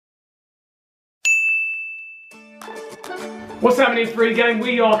What's happening, FreeGang?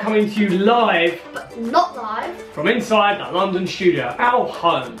 We are coming to you live, but not live, from inside the London studio, our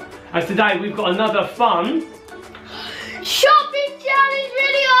home. As today we've got another fun shopping challenge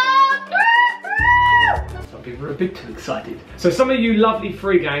video! Some people are a bit too excited. So some of you lovely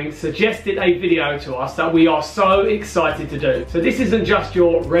FreeGang suggested a video to us that we are so excited to do. So this isn't just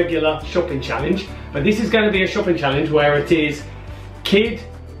your regular shopping challenge, but this is going to be a shopping challenge where it is kid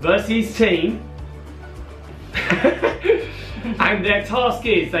versus teen. And their task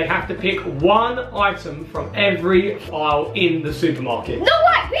is they have to pick one item from every aisle in the supermarket. No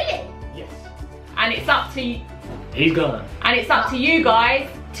way, really? Yes. And it's up to you. He's gone. And it's up to you guys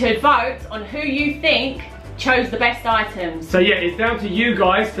to vote on who you think chose the best items. So yeah, it's down to you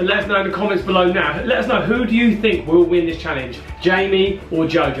guys to let us know in the comments below now. Let us know, who do you think will win this challenge? Jamie or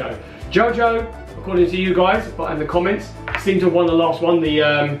JoJo? JoJo, according to you guys, in the comments, seemed to have won the last one,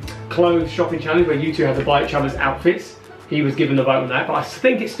 the clothes shopping challenge where you two had to buy each other's outfits. He was given the vote on that, but I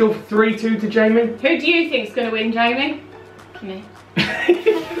think it's still 3-2 to Jamie. Who do you think's going to win, Jamie? Me.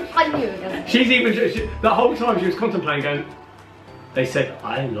 I knew it. She's even, the whole time she was contemplating going, they said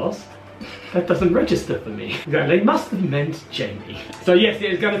I lost? That doesn't register for me. They must have meant Jamie. So yes,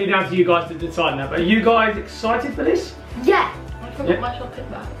 it's going to be down to you guys to decide now, but are you guys excited for this? Yeah. I forgot my shopping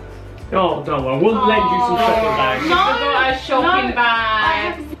bag. Oh, don't worry, we'll lend you some shopping bags. No, I forgot a shopping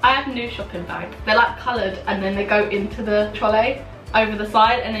bag. I have new shopping bags. They're like coloured and then they go into the trolley over the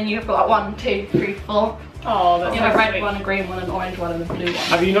side, and then you've got like 1, 2, 3, 4. Oh, that's you have a red one, a green one, an orange one, and a blue one.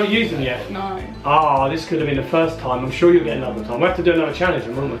 Have you not used them yet? No. Oh, this could have been the first time. I'm sure you'll get another time. We'll have to do another challenge,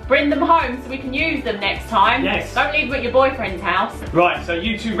 won't we? Bring them home so we can use them next time. Yes. Don't leave them at your boyfriend's house. Right, so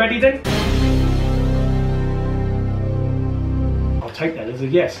you two ready then? I'll take that as a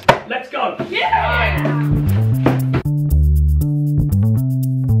yes. Let's go. Yeah.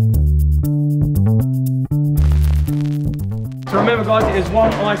 So remember guys, it is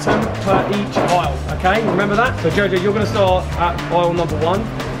one item per each aisle, okay? Remember that? So JoJo, you're going to start at aisle number 1,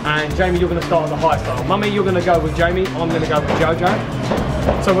 and Jamie, you're going to start at the highest aisle. Mummy, you're going to go with Jamie, I'm going to go with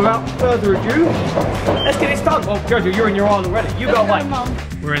JoJo. So without further ado, let's get it started. Well, JoJo, you're in your aisle already. You go away.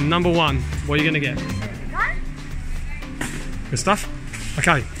 We're in number 1. What are you going to get? Good stuff.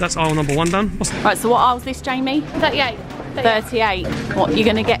 Okay, that's aisle number 1 done. Right, so what aisle's this, Jamie? 38. 38. What are you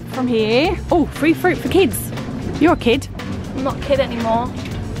going to get from here? Oh, free fruit for kids. You're a kid. I'm not a kid anymore.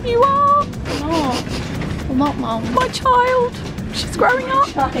 You are? Oh, I'm not, Mum. My child. She's growing up.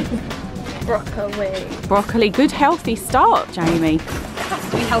 Broccoli. Broccoli. Good healthy start, Jamie. Has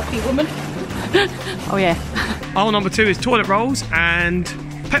to be healthy, woman. Oh yeah. Aisle number 2 is toilet rolls and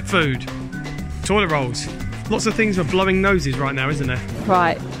pet food. Toilet rolls. Lots of things for blowing noses right now, isn't there?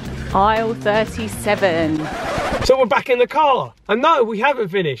 Right. Aisle 37. So we're back in the car, and no, we haven't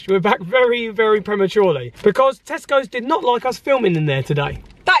finished. We're back very, very prematurely because Tesco's did not like us filming in there today.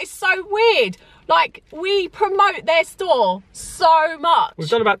 That is so weird. Like, we promote their store so much. We've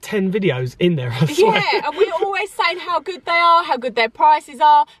done about 10 videos in there, I swear. Yeah, and we're always saying how good they are, how good their prices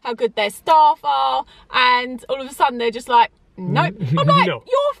are, how good their staff are, and all of a sudden they're just like, nope. I'm like, No.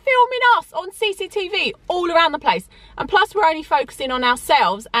 You're filming us on CCTV all around the place, and plus we're only focusing on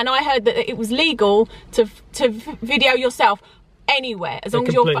ourselves, and I heard that it was legal to video yourself anywhere as long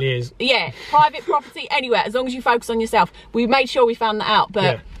as you're completely is. Yeah, private property anywhere as long as you focus on yourself. We made sure we found that out, but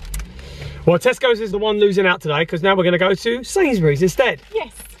yeah. Well, Tesco's is the one losing out today because now we're going to go to Sainsbury's instead.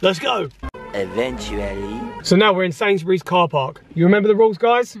 yes. Let's go. Eventually. So now we're in Sainsbury's car park. You remember the rules,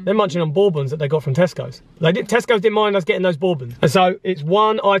 guys? They're munching on bourbons that they got from Tesco's. Tesco's didn't mind us getting those bourbons. And so it's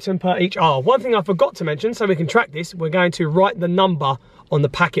one item per each aisle. One thing I forgot to mention, so we can track this, we're going to write the number on the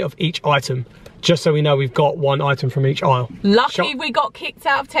packet of each item, just so we know we've got one item from each aisle. Lucky we got kicked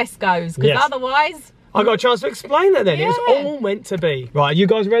out of Tesco's, because Yes. otherwise... I got a chance to explain that then. Yeah. It was all meant to be. Right, are you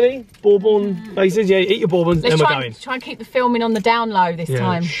guys ready? Bourbon faces? Yeah, eat your bourbons, then we're going. Try and keep the filming on the down low this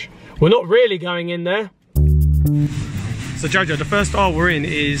time. Shh. We're not really going in there. So JoJo, the first aisle we're in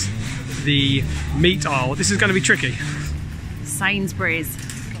is the meat aisle. This is going to be tricky. Sainsbury's.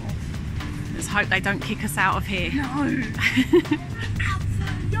 Let's hope they don't kick us out of here. No.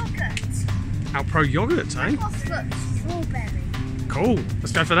 Yogurt. Alpro yogurt, eh? Strawberry. Cool.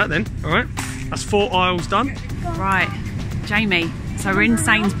 Let's go for that then. All right. That's 4 aisles done. Right, Jamie. So we're in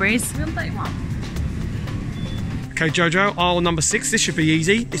Sainsbury's. Okay, JoJo, aisle number 6. This should be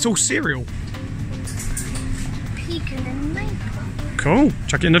easy. It's all cereal. Pecan and maple. Cool.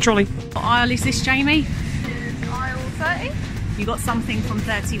 Chuck it in the trolley. What aisle is this, Jamie? Aisle 30. You got something from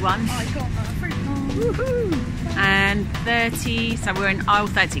 31. I got a fruit. Woohoo! And 30, so we're in aisle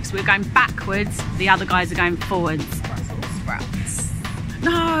 30, so we're going backwards, the other guys are going forwards. Brussels sprouts.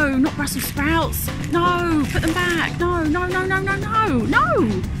 No, No, not Brussels sprouts. No, put them back. No, no, no, no, no, no,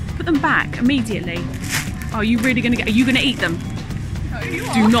 no. Put them back immediately. Oh, are you really going to get, are you going to eat them? No, you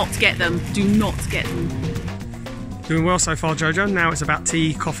are. Do not get them. Do not get them. Doing well so far, JoJo. Now it's about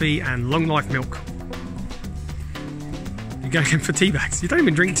tea, coffee and long life milk. You go again for tea bags. You don't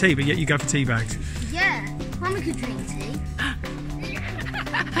even drink tea, but yet you go for tea bags. Yeah, Mummy could drink tea.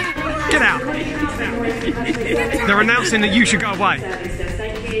 Get out! They're announcing that you should go away.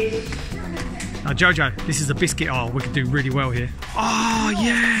 JoJo, this is a biscuit aisle. We could do really well here. Oh,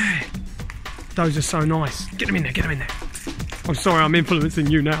 yeah! Those are so nice. Get them in there, get them in there. I'm sorry, I'm influencing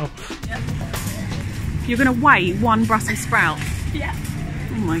you now. Yep. You're going to weigh one Brussels sprout? Yeah.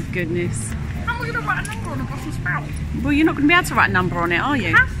 Oh my goodness. How am I going to write a number on a Brussels sprout? Well, you're not going to be able to write a number on it, are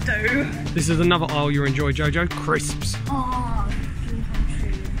you? Have to. This is another aisle you'll enjoy, JoJo. Crisps. Oh, dream come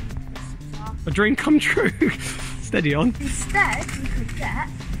true. A dream come true. Steady on. Instead, we could get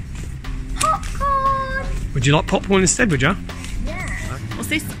popcorn. Would you like popcorn instead, would you? Yeah. What's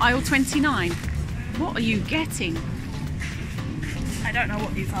this? Aisle 29. What are you getting? I don't know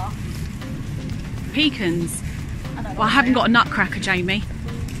what these are. Pecans. I don't know Well, I haven't got a nutcracker, Jamie.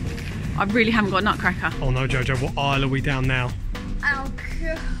 I really haven't got a nutcracker. Oh no, JoJo, what aisle are we down now?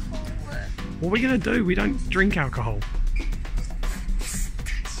 Alcohol. What are we going to do? We don't drink alcohol.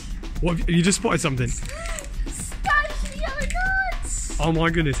 What, have you just spotted something? Pistachio nuts. Oh my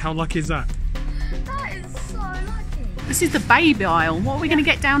goodness, how lucky is that? That is so lucky. This is the baby aisle. What are we going to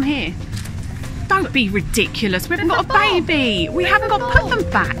get down here? Don't be ridiculous. We haven't got a baby. We haven't got to put them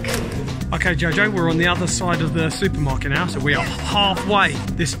back. Okay, JoJo, we're on the other side of the supermarket now, so we are halfway.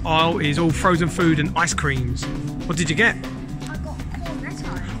 This aisle is all frozen food and ice creams. What did you get? I got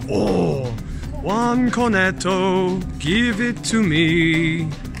cornetto. Oh, one cornetto, give it to me.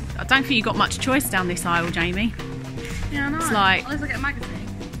 I don't think you got much choice down this aisle, Jamie. Yeah, I know. It's like- Unless I get a magazine.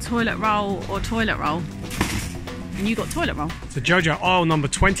 Toilet roll or toilet roll. And you got toilet roll. So JoJo, aisle number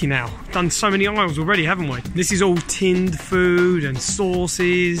 20 now. Done so many aisles already, haven't we? This is all tinned food and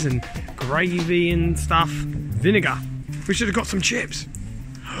sauces and gravy and stuff. Vinegar. We should have got some chips.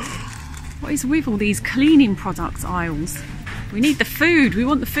 What is with all these cleaning products aisles? We need the food. We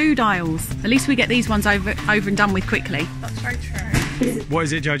want the food aisles. At least we get these ones over and done with quickly. That's very true. What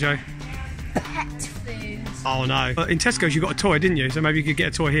is it, JoJo? Pet food. Oh no. In Tesco's you got a toy, didn't you? So maybe you could get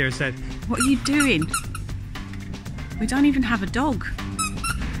a toy here instead. What are you doing? We don't even have a dog.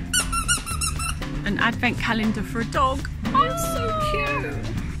 An advent calendar for a dog. Oh, so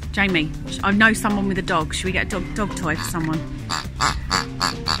cute. Jamie, I know someone with a dog. Should we get a dog toy for someone?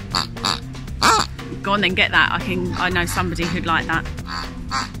 Go on then, get that. I know somebody who'd like that.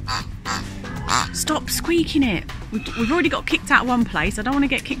 Stop squeaking it. We've already got kicked out of one place. I don't want to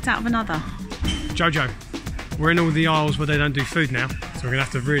get kicked out of another. JoJo, we're in all the aisles where they don't do food now, so we're gonna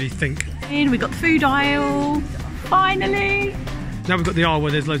have to really think. In, we got the food aisle. Finally. Now we've got the aisle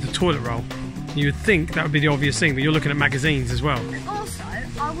where there's loads of toilet roll. You would think that would be the obvious thing, but you're looking at magazines as well. Also,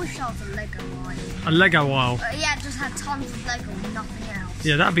 I wish I was a Lego aisle. A Lego aisle. Yeah, it just had tons of Lego and nothing else.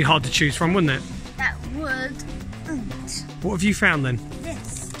 Yeah, that'd be hard to choose from, wouldn't it? That would. What have you found then?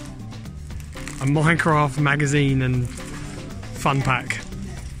 This. A Minecraft magazine and fun pack.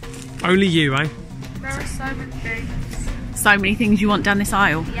 Only you, eh? There are so many things. So many things you want down this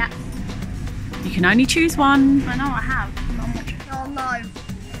aisle. Yeah. You can only choose one. I know I have. Oh no.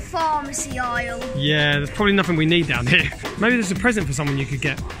 Pharmacy aisle. Yeah, there's probably nothing we need down here. Maybe there's a present for someone you could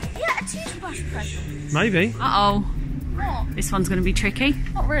get. Yeah, a toothbrush present. Maybe. Uh-oh. What? This one's going to be tricky.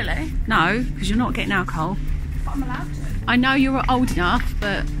 Not really. No, because you're not getting alcohol. But I'm allowed to. I know you're old enough,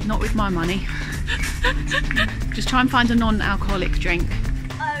 but not with my money. Just try and find a non-alcoholic drink.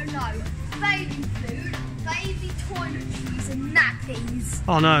 Oh no. Baby food, baby toiletries and nappies.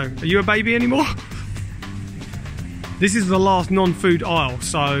 Oh no, are you a baby anymore? This is the last non-food aisle,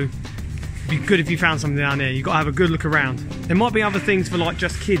 so it'd be good if you found something down there. You've got to have a good look around. There might be other things for like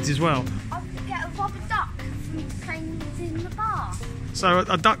just kids as well. I could get a rubber duck from playing in the bath. So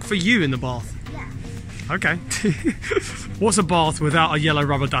a duck for you in the bath? Yeah. Okay. What's a bath without a yellow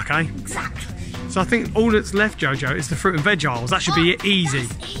rubber duck, eh? Exactly. So I think all that's left, JoJo, is the fruit and veg aisles. That should be easy.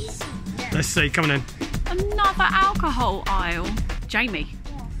 That's easy. Yeah. Let's see, come on in. Another alcohol aisle. Jamie,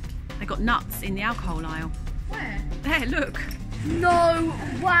 What? they got nuts in the alcohol aisle. Where? There, look. No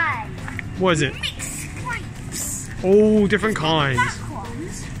way. What is it? Mixed grapes. All different kinds. Black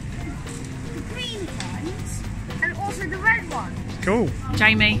ones, the green ones, and also the red ones. Cool.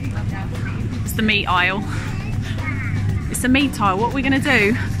 Jamie, it's the meat aisle. It's the meat aisle. What are we going to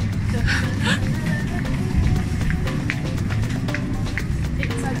do?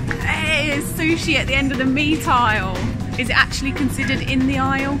 Hey, it's sushi at the end of the meat aisle. Is it actually considered in the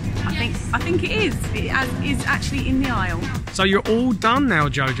aisle? I think it is. It is actually in the aisle. So you're all done now,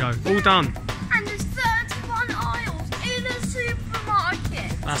 Jojo. All done. And there's 31 aisles in a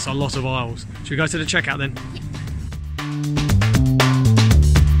supermarket. That's a lot of aisles. Should we go to the checkout then?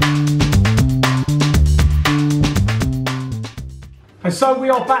 And so we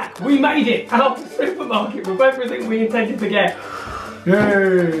are back. We made it out of the supermarket with everything we intended to get.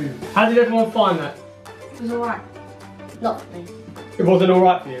 Yay! How did everyone find that? It was alright. Not for me. It wasn't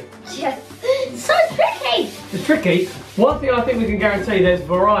alright for you? Yeah. So tricky! It's tricky. One thing I think we can guarantee, there's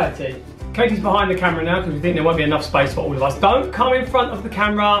variety. Katie's behind the camera now because we think there won't be enough space for all of us. Don't come in front of the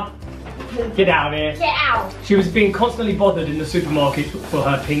camera. Get out of here. Get out. She was being constantly bothered in the supermarket for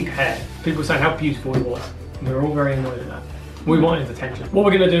her pink hair. People saying how beautiful it was. And we were all very annoyed at that. We wanted attention. What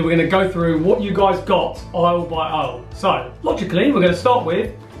we're going to do, we're going to go through what you guys got aisle by aisle. So, logically, we're going to start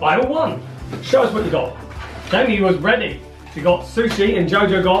with aisle 1. Show us what you got. Jamie was ready. She got sushi and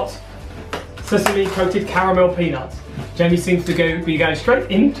Jojo got sesame coated caramel peanuts. Jamie seems to be going straight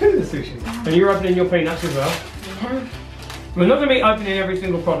into the sushi. And you're opening your peanuts as well. Yeah. We're not going to be opening every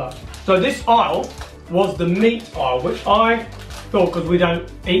single product. So this aisle was the meat aisle, which I thought, because we don't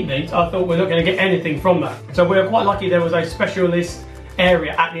eat meat, I thought we're not going to get anything from that. So we were quite lucky there was a specialist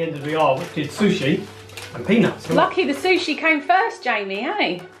area at the end of the aisle which did sushi and peanuts. Lucky the sushi came first, Jamie,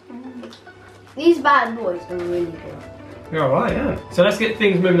 eh? These bad boys are really good. You're alright, yeah. So let's get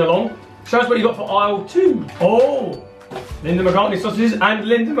things moving along. Show us what you got for aisle 2. Oh! Linda McCartney sausages and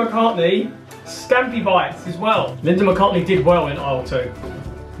Linda McCartney Stampy Bites as well. Linda McCartney did well in aisle 2.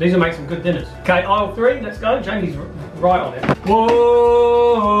 These will make some good dinners. Okay, aisle 3, let's go. Jamie's right on it.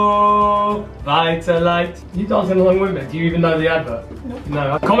 Whoa! Vitalite. You dancing along with me? Do you even know the advert?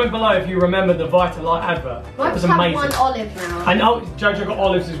 No. Comment below if you remember the Vitalite advert. I was just amazing. have one olive now. And oh, Jojo got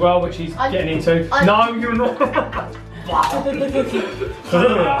olives as well, which he's getting into. No, you're not.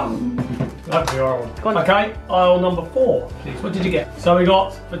 That'd be horrible. Okay, aisle number 4, please. What did you get? So we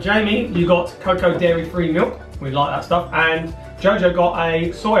got, for Jamie, you got cocoa dairy-free milk. We like that stuff. And Jojo got a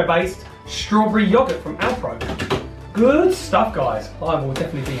soya-based strawberry yogurt from Alpro. Good stuff, guys. I will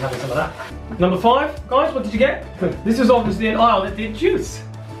definitely be having some of that. Number 5, guys, what did you get? This is obviously an aisle that did juice.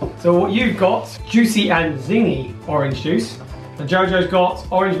 So what you've got, juicy and zingy orange juice. And Jojo's got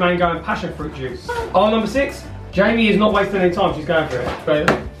orange mango and passion fruit juice. Aisle number 6, Jamie is not wasting any time, she's going for it.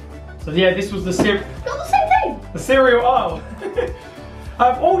 So yeah, this was the cereal. Got the same thing. The cereal aisle.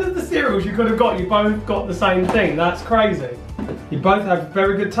 Of all of the cereals you could have got, you both got the same thing. That's crazy. You both have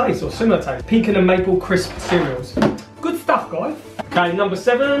very good taste, or similar taste. Pecan and maple crisp cereals. Good stuff, guys. Okay, number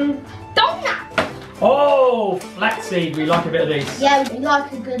 7. Donut. Oh, flaxseed. We like a bit of these. Yeah, we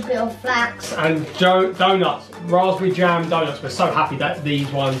like a good bit of flax. And donuts, raspberry jam donuts. We're so happy that these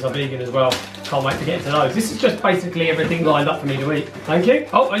ones are vegan as well. Can't wait to get into those. This is just basically everything lined up for me to eat. Thank you.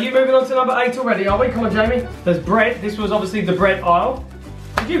 Oh, are you moving on to number 8 already, are we? Come on, Jamie. There's bread. This was obviously the bread aisle.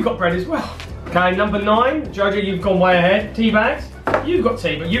 You've got bread as well. Okay, number 9. Jojo, you've gone way ahead. Tea bags. You've got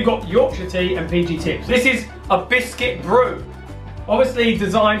tea, but you've got Yorkshire tea and PG tips. This is a biscuit brew. Obviously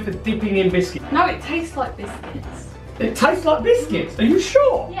designed for dipping in biscuits. No, it tastes like biscuits. It tastes like biscuits. Are you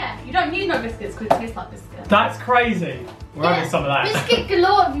sure? Yeah, you don't need no biscuits because it tastes like biscuits. That's crazy. We're having some of that. Biscuit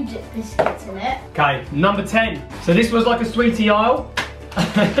galore if you dip biscuits in it. Okay, number 10. So this was like a sweetie aisle.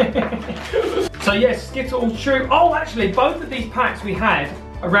 So yes, Skittles, Chew. Oh, actually, both of these packs we had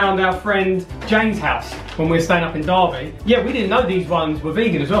around our friend Jane's house when we were staying up in Derby. Yeah, we didn't know these ones were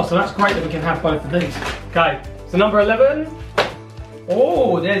vegan as well, so that's great that we can have both of these. Okay, so number 11.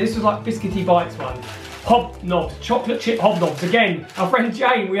 Oh, there, this was like biscuity bites one. Hobnobs, chocolate chip hobnobs. Again, our friend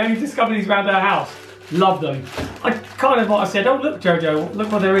Jane, we only discovered these around our house. Love them. I kind of like I said, oh look Jojo,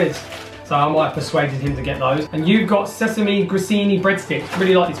 look what there is. So I might have persuaded him to get those. And you've got sesame grissini breadsticks.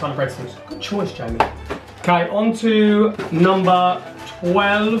 Really like these kind of breadsticks. Good choice, Jamie. Okay, on to number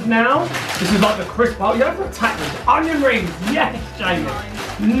 12 now. This is like the crisp, oh, you don't have to attack them. Onion rings, yes, Jamie.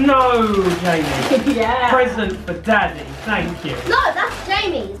 No, Jamie. Yeah. Present for Daddy, thank you. No, that's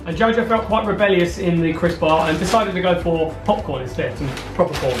Jamie's. And Jojo felt quite rebellious in the crisp bar and decided to go for popcorn instead, some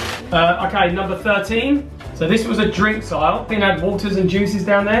proper corn. Okay, number 13. So this was a drinks aisle. It had waters and juices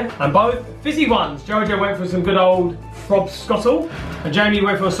down there, and both fizzy ones. Jojo went for some good old Frobscottle, and Jamie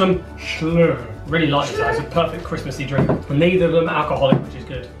went for some Schlur. Really like this, it's a perfect Christmassy drink. And neither of them are alcoholic, which is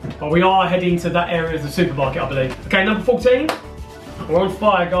good. But we are heading to that area of the supermarket, I believe. Okay, number 14. We're on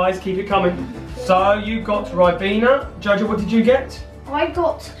fire, guys, keep it coming. So you got Ribena. Jojo, what did you get? I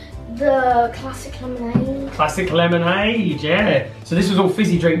got the classic lemonade. Classic lemonade, yeah. So this was all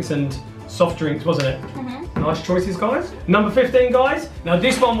fizzy drinks and soft drinks, wasn't it? Nice choices, guys. Number 15, guys. Now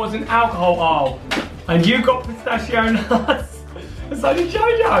this one was an alcohol aisle. And you got pistachio nuts. And so did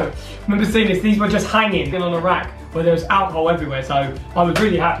JoJo. Remember seeing this? These were just hanging on a rack where there was alcohol everywhere. So I was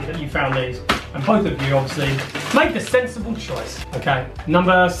really happy that you found these. And both of you obviously made the sensible choice. Okay,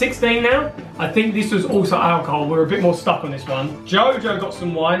 number 16 now. I think this was also alcohol. We're a bit more stuck on this one. JoJo got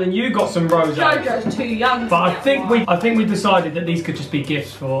some wine and you got some rosé. JoJo's too young. But I think we decided that these could just be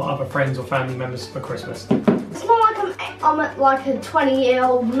gifts for other friends or family members for Christmas. It's not like I'm at like a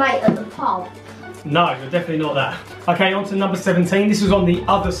 20-year-old mate at the pub. No, you're definitely not that. Okay, on to number 17. This was on the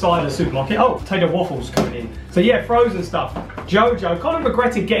other side of the supermarket. Oh, potato waffles coming in. So yeah, frozen stuff. JoJo kind of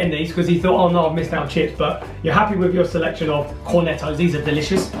regretted getting these because he thought, oh no, I've missed out on chips, but you're happy with your selection of cornettos. These are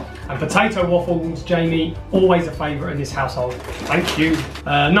delicious. And potato waffles, Jamie, always a favourite in this household. Thank you.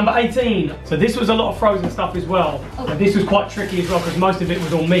 Number 18. So this was a lot of frozen stuff as well. And this was quite tricky as well because most of it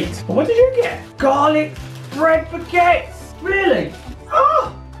was all meat. But what did you get? Garlic bread baguettes. Really?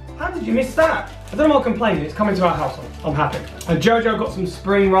 Oh, how did you miss that? I don't know what I'm complaining, it's coming to our household. I'm happy. And JoJo got some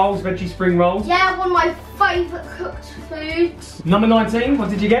spring rolls, veggie spring rolls. Yeah, one of my favourite cooked foods. Number 19, what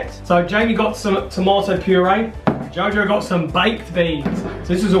did you get? So Jamie got some tomato puree. JoJo got some baked beans.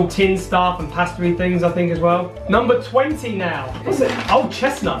 So this was all tin stuff and pastry things, I think, as well. Number 20 now. What's it? Oh,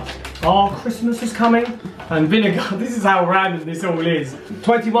 chestnut. Oh, Christmas is coming. And vinegar. This is how random this all is.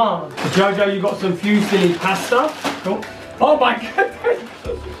 21. So JoJo, you got some fusilli pasta. Cool. Oh my goodness.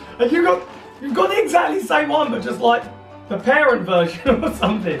 And you've got the exactly same one, but just like the parent version or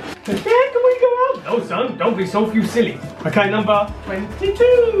something. Yeah, can we go out? No, son, don't be so silly. Okay, number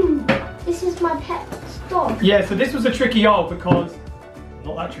 22. This is my pet's dog. Yeah, so this was a tricky aisle because,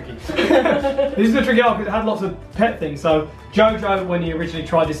 not that tricky. This is a tricky aisle because it had lots of pet things. So JoJo, when he originally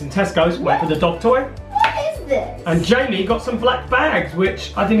tried this in Tesco's, went for the dog toy. What is this? And Jamie got some black bags,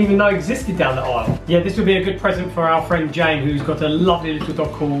 which I didn't even know existed down the aisle. Yeah, this would be a good present for our friend Jane, who's got a lovely little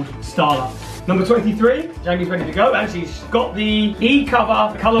dog called Starla. Number 23, Jamie's ready to go, and she's got the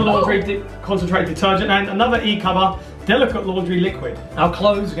E-Cover Colour Laundry Concentrated Detergent and another E-Cover Delicate Laundry Liquid. Our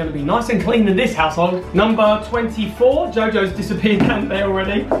clothes are going to be nice and clean in this household. Number 24, JoJo's disappeared, haven't they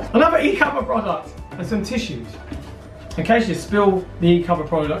already? Another E-Cover product and some tissues. In case you spill the E-Cover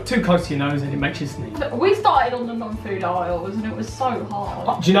product too close to your nose and it makes you sneeze. We started on the non-food aisles and it was so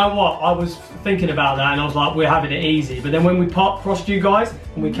hard. Do you know what? I was thinking about that and I was like, we're having it easy. But then when we crossed you guys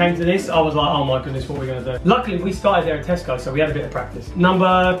and we came to this, I was like, oh my goodness, what are we going to do? Luckily, we started there at Tesco, so we had a bit of practice.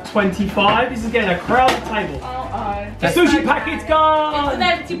 Number 25, this is getting a crowded table. Uh-oh. The sushi packet's gone! It's an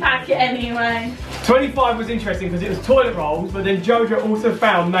empty packet anyway. 25 was interesting because it was toilet rolls, but then JoJo also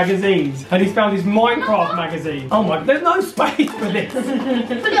found magazines. And he's found his Minecraft magazine. Oh my, there's no space for this. Put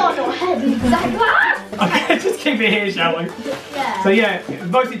it on your head, exactly. Okay, just keep it here, shall we? Yeah. So yeah, it was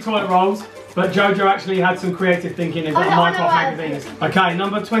mostly toilet rolls, but JoJo actually had some creative thinking and got Minecraft magazines. Okay,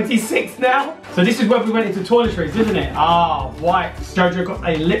 number 26 now. So this is where we went into toiletries, isn't it? Ah, white. JoJo got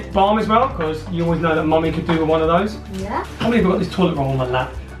a lip balm as well, because you always know that mummy could do with one of those. Yeah. I can't believe I've got this toilet roll on my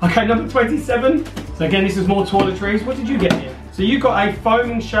lap. Okay, number 27. So again, this is more toiletries. What did you get here? So you got a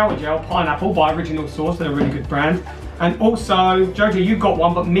foaming shower gel, pineapple by Original Source. They're a really good brand. And also, JoJo, you got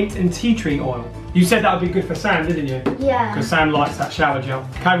one, but mint and tea tree oil. You said that would be good for Sam, didn't you? Yeah. Because Sam likes that shower gel.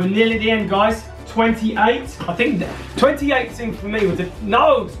 Okay, we're nearly at the end, guys. 28. I think 28 seemed for me was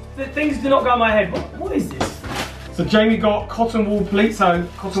no, the things do not go in my head. What is this? So Jamie got cotton wool pleats, so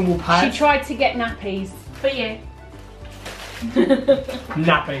cotton wool pads. She tried to get nappies for you.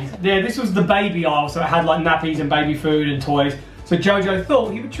 Nappies. Yeah, this was the baby aisle, so it had like nappies and baby food and toys. So JoJo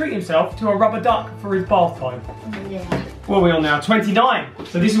thought he would treat himself to a rubber duck for his bath time. Yeah. What are we on now? 29.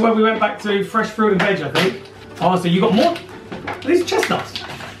 So this is where we went back to fresh fruit and veg, I think. Oh, so you got more? These are chestnuts.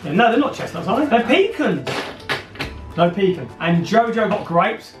 Yeah, no, they're not chestnuts, are they? They're pecans. No pecan. And JoJo got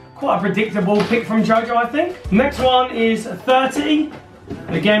grapes. Quite a predictable pick from JoJo, I think. Next one is 30.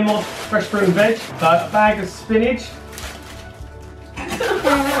 Again, more fresh fruit and veg. So a bag of spinach.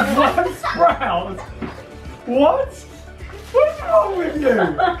 What? Sprouts? What? What's wrong with you?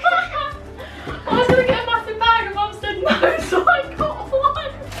 I was going to get a massive bag and Mum said no, so I got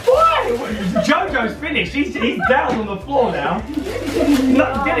one. Why? JoJo's finished. He's down on the floor now.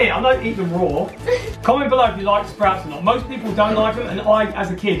 No, get it. I don't eat them raw. Comment below if you like sprouts or not. Most people don't like them, and I, as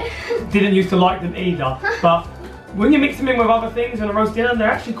a kid, didn't used to like them either. But when you mix them in with other things and a roast dinner,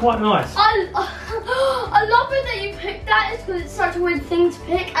 they're actually quite nice. I love it that you picked that. It's because it's such a weird thing to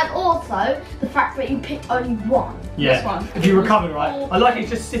pick, and also the fact that you picked only one. Yeah. This one. If you recover right, I like it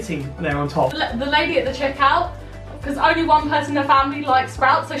just sitting there on top. The lady at the checkout, because only one person in the family likes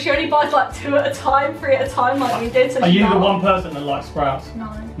sprouts, so she only buys like 2 at a time, 3 at a time, like we did. So Are you the one person that likes sprouts?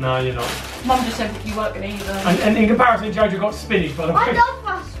 No. No, you're not. Mum just said you weren't going to eat them. And in comparison, JoJo got spinach, by the way. I love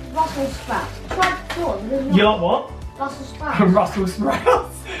Brussels sprouts. Tried before. You like what? Brussels sprouts. Brussels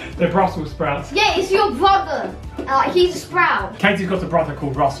sprouts. They're Brussels sprouts. Yeah, it's your brother. He's a sprout. Katie's got a brother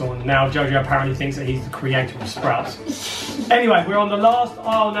called Russell, and now JoJo apparently thinks that he's the creator of sprouts. Anyway, we're on the last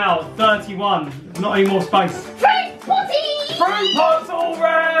aisle now, 31. Not any more space. Fruit potty! Fruit pots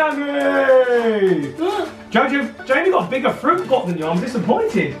already! JoJo, Jamie got a bigger fruit pot than you. I'm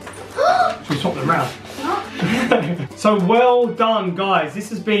disappointed. Should we swap them round? So well done, guys. This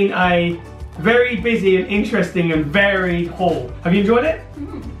has been a very busy and interesting and varied haul. Have you enjoyed it?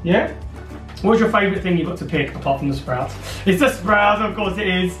 Yeah? What's your favourite thing you got to pick apart from the sprouts? It's the sprouts, of course it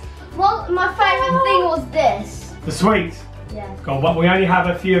is. Well, my favourite thing was this. The sweets. Yeah. God, but we only have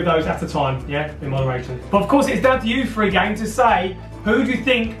a few of those at a time, yeah, in moderation. But of course it's down to you, FreeGang, to say who do you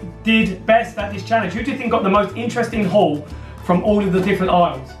think did best at this challenge? Who do you think got the most interesting haul from all of the different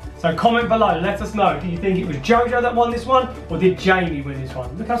aisles? So comment below, let us know. Do you think it was JoJo that won this one, or did Jamie win this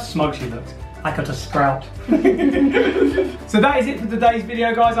one? Look how smug she looks. I got a sprout. So that is it for today's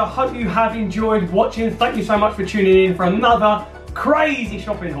video, guys. I hope you have enjoyed watching. Thank you so much for tuning in for another crazy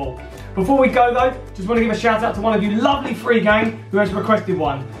shopping haul. Before we go though, just want to give a shout out to one of you lovely FreeGang who has requested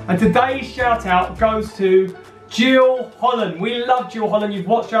one. And today's shout out goes to Jill Holland. We love Jill Holland. You've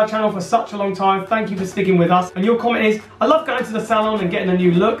watched our channel for such a long time. Thank you for sticking with us. And your comment is, I love going to the salon and getting a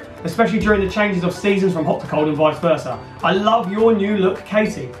new look, especially during the changes of seasons from hot to cold and vice versa. I love your new look,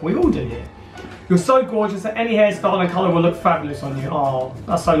 Katie. We all do here. You're so gorgeous that any hairstyle and colour will look fabulous on you. Oh,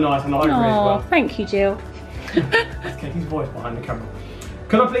 that's so nice, and I agree as well. Thank you, Jill. That's Katie's voice behind the camera.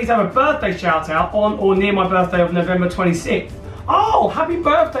 Could I please have a birthday shout out on or near my birthday of November 26th? Oh, happy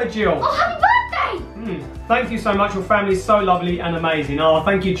birthday, Jill. Oh, happy birthday! Thank you so much. Your family's so lovely and amazing. Oh,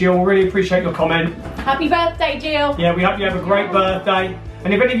 thank you, Jill. Really appreciate your comment. Happy birthday, Jill. Yeah, we hope you have a great birthday.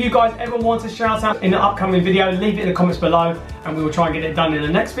 And if any of you guys ever want a shout out in the upcoming video, leave it in the comments below and we will try and get it done in the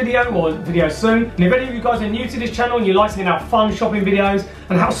next video or video soon. And if any of you guys are new to this channel and you like seeing our fun shopping videos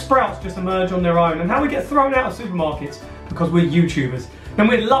and how sprouts just emerge on their own and how we get thrown out of supermarkets because we're YouTubers, then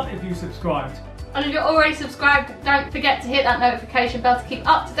we'd love it if you subscribed. And if you're already subscribed, don't forget to hit that notification bell to keep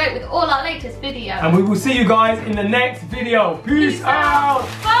up to date with all our latest videos. And we will see you guys in the next video. Peace out.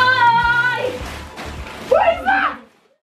 Bye! Bye.